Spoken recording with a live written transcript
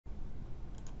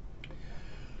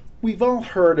We've all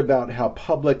heard about how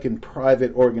public and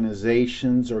private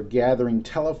organizations are gathering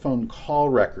telephone call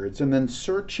records and then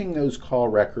searching those call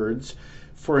records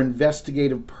for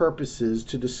investigative purposes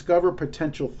to discover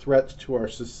potential threats to our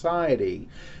society.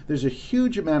 There's a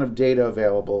huge amount of data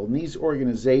available, and these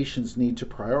organizations need to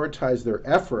prioritize their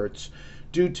efforts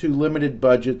due to limited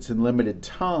budgets and limited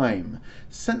time.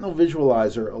 Sentinel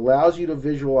Visualizer allows you to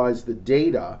visualize the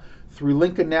data through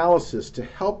link analysis to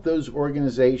help those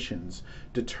organizations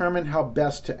determine how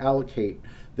best to allocate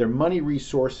their money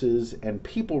resources and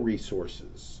people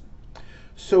resources.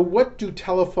 So what do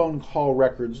telephone call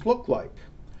records look like?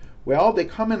 Well, they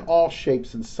come in all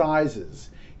shapes and sizes.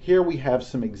 Here we have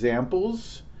some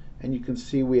examples, and you can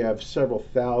see we have several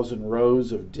thousand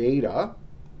rows of data.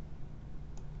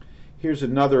 Here's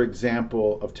another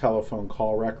example of telephone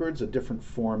call records, a different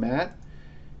format.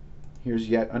 Here's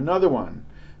yet another one.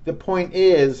 The point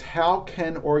is, how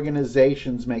can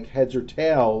organizations make heads or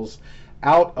tails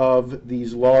out of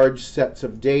these large sets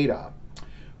of data?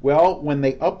 Well, when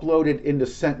they upload it into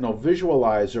Sentinel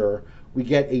Visualizer, we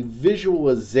get a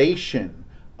visualization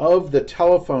of the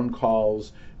telephone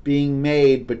calls being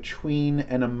made between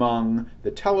and among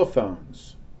the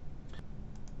telephones.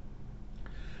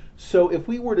 So if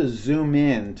we were to zoom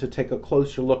in to take a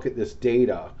closer look at this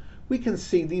data, we can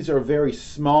see these are very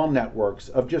small networks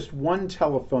of just one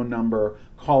telephone number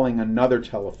calling another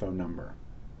telephone number.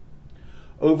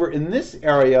 Over in this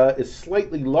area is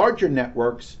slightly larger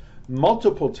networks,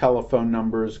 multiple telephone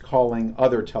numbers calling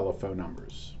other telephone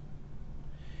numbers.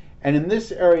 And in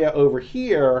this area over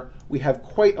here, we have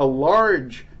quite a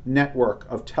large network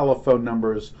of telephone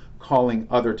numbers calling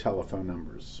other telephone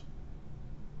numbers.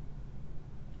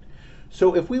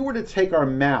 So if we were to take our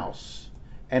mouse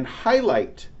and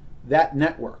highlight that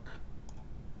network,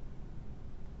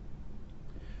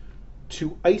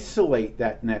 to isolate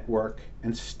that network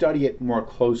and study it more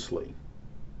closely.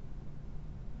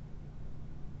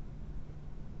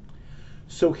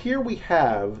 So here we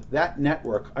have that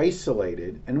network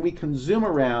isolated, and we can zoom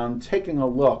around taking a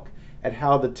look at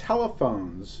how the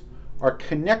telephones are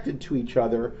connected to each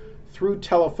other through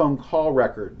telephone call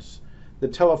records, the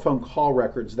telephone call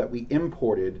records that we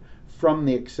imported from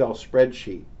the Excel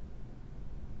spreadsheet.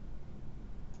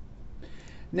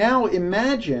 Now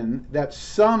imagine that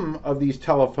some of these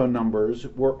telephone numbers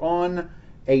were on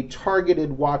a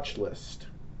targeted watch list.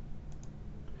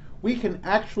 We can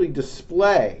actually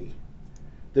display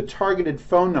the targeted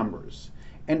phone numbers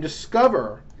and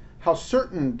discover how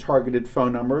certain targeted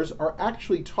phone numbers are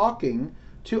actually talking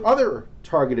to other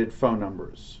targeted phone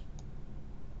numbers.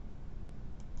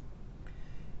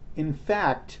 In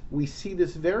fact, we see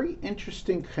this very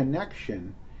interesting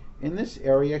connection in this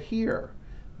area here.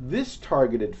 This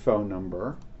targeted phone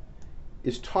number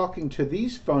is talking to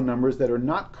these phone numbers that are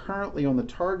not currently on the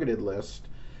targeted list,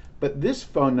 but this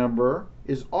phone number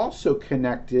is also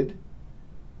connected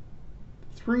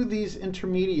through these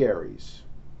intermediaries.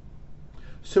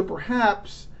 So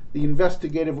perhaps the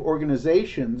investigative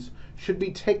organizations should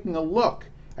be taking a look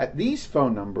at these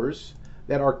phone numbers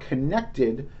that are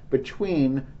connected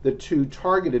between the two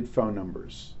targeted phone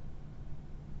numbers.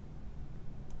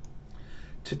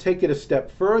 To take it a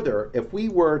step further, if we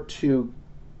were to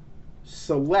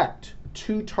select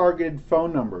two targeted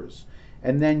phone numbers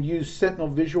and then use Sentinel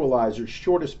Visualizer's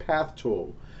shortest path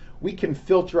tool, we can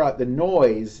filter out the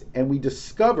noise, and we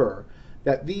discover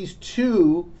that these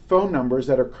two phone numbers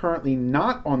that are currently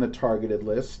not on the targeted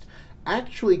list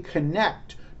actually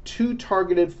connect two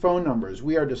targeted phone numbers.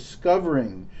 We are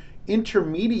discovering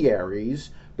intermediaries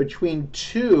between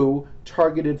two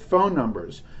targeted phone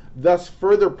numbers. Thus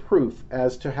further proof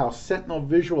as to how Sentinel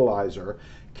Visualizer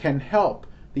can help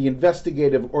the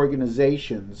investigative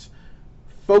organizations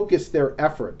focus their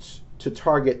efforts to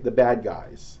target the bad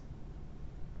guys.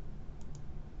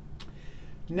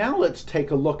 Now let's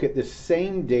take a look at this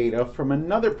same data from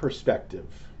another perspective.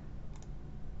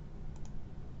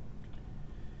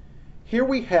 Here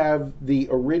we have the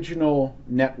original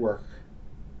network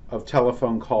of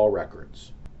telephone call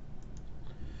records.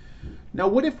 Now,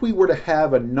 what if we were to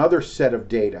have another set of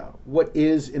data, what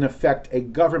is in effect a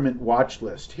government watch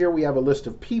list? Here we have a list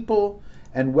of people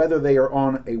and whether they are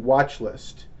on a watch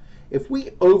list. If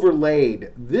we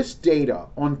overlaid this data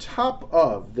on top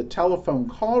of the telephone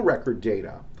call record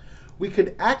data, we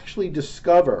could actually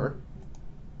discover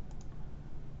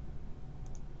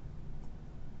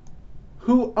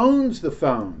who owns the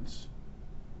phones.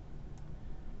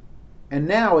 And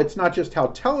now it's not just how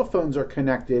telephones are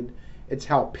connected, it's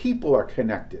how people are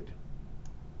connected.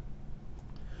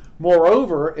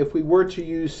 Moreover, if we were to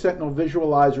use Sentinel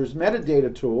Visualizer's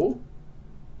metadata tool,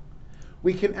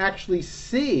 we can actually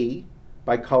see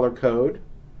by color code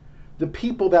the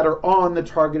people that are on the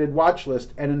targeted watch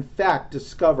list and in fact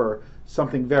discover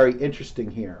something very interesting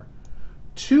here.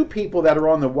 2 people that are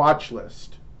on the watch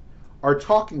list are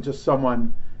talking to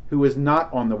someone who is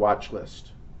not on the watch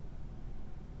list.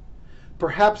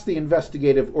 Perhaps the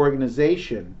investigative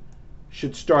organization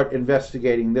should start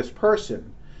investigating this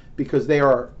person because they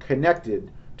are connected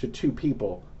to 2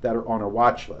 people that are on a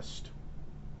watch list.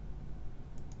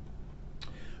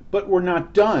 But we're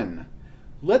not done.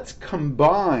 Let's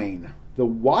combine the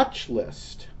watch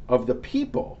list of the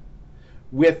people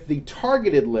with the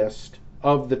targeted list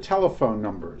of the telephone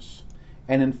numbers.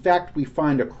 And in fact, we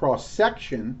find a cross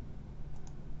section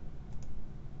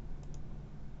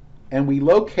and we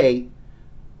locate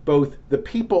both the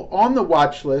people on the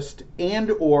watch list and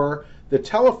or the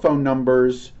telephone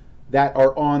numbers that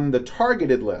are on the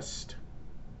targeted list.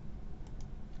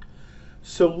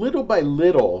 So little by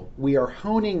little, we are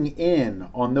honing in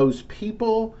on those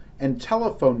people and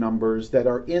telephone numbers that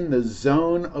are in the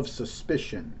zone of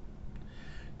suspicion.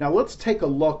 Now let's take a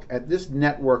look at this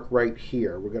network right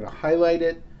here. We're going to highlight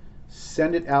it,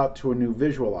 send it out to a new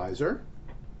visualizer.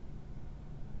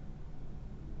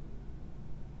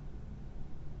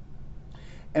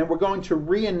 And we're going to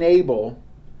re-enable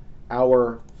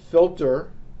our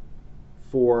filter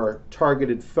for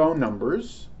targeted phone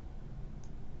numbers.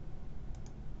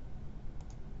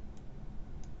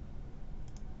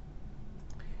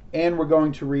 And we're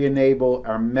going to re-enable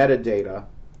our metadata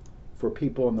for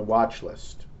people on the watch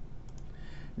list.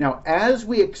 Now, as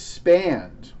we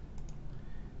expand,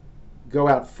 go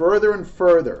out further and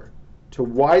further to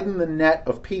widen the net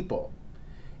of people,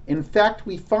 in fact,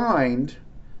 we find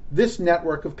this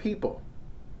network of people.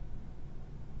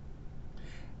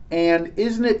 And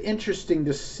isn't it interesting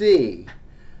to see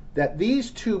that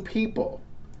these 2 people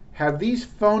have these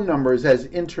phone numbers as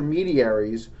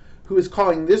intermediaries, who is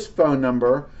calling this phone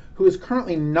number, who is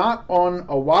currently not on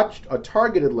a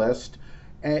targeted list,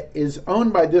 is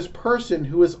owned by this person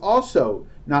who is also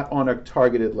not on a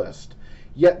targeted list.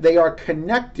 Yet they are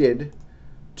connected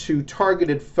to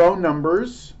targeted phone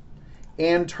numbers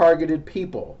and targeted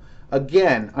people.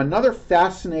 Again, another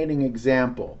fascinating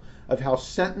example of how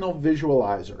Sentinel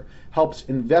Visualizer helps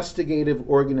investigative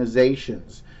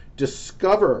organizations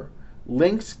discover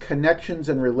links, connections,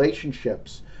 and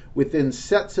relationships within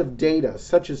sets of data,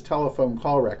 such as telephone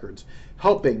call records,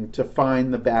 helping to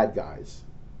find the bad guys.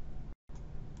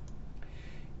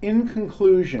 In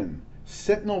conclusion,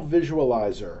 Sentinel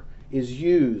Visualizer is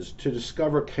used to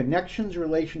discover connections,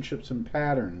 relationships, and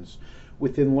patterns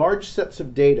within large sets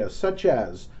of data, such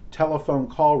as telephone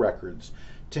call records,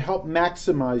 to help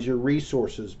maximize your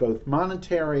resources, both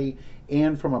monetary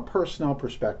and from a personnel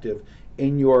perspective,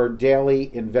 in your daily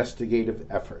investigative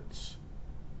efforts.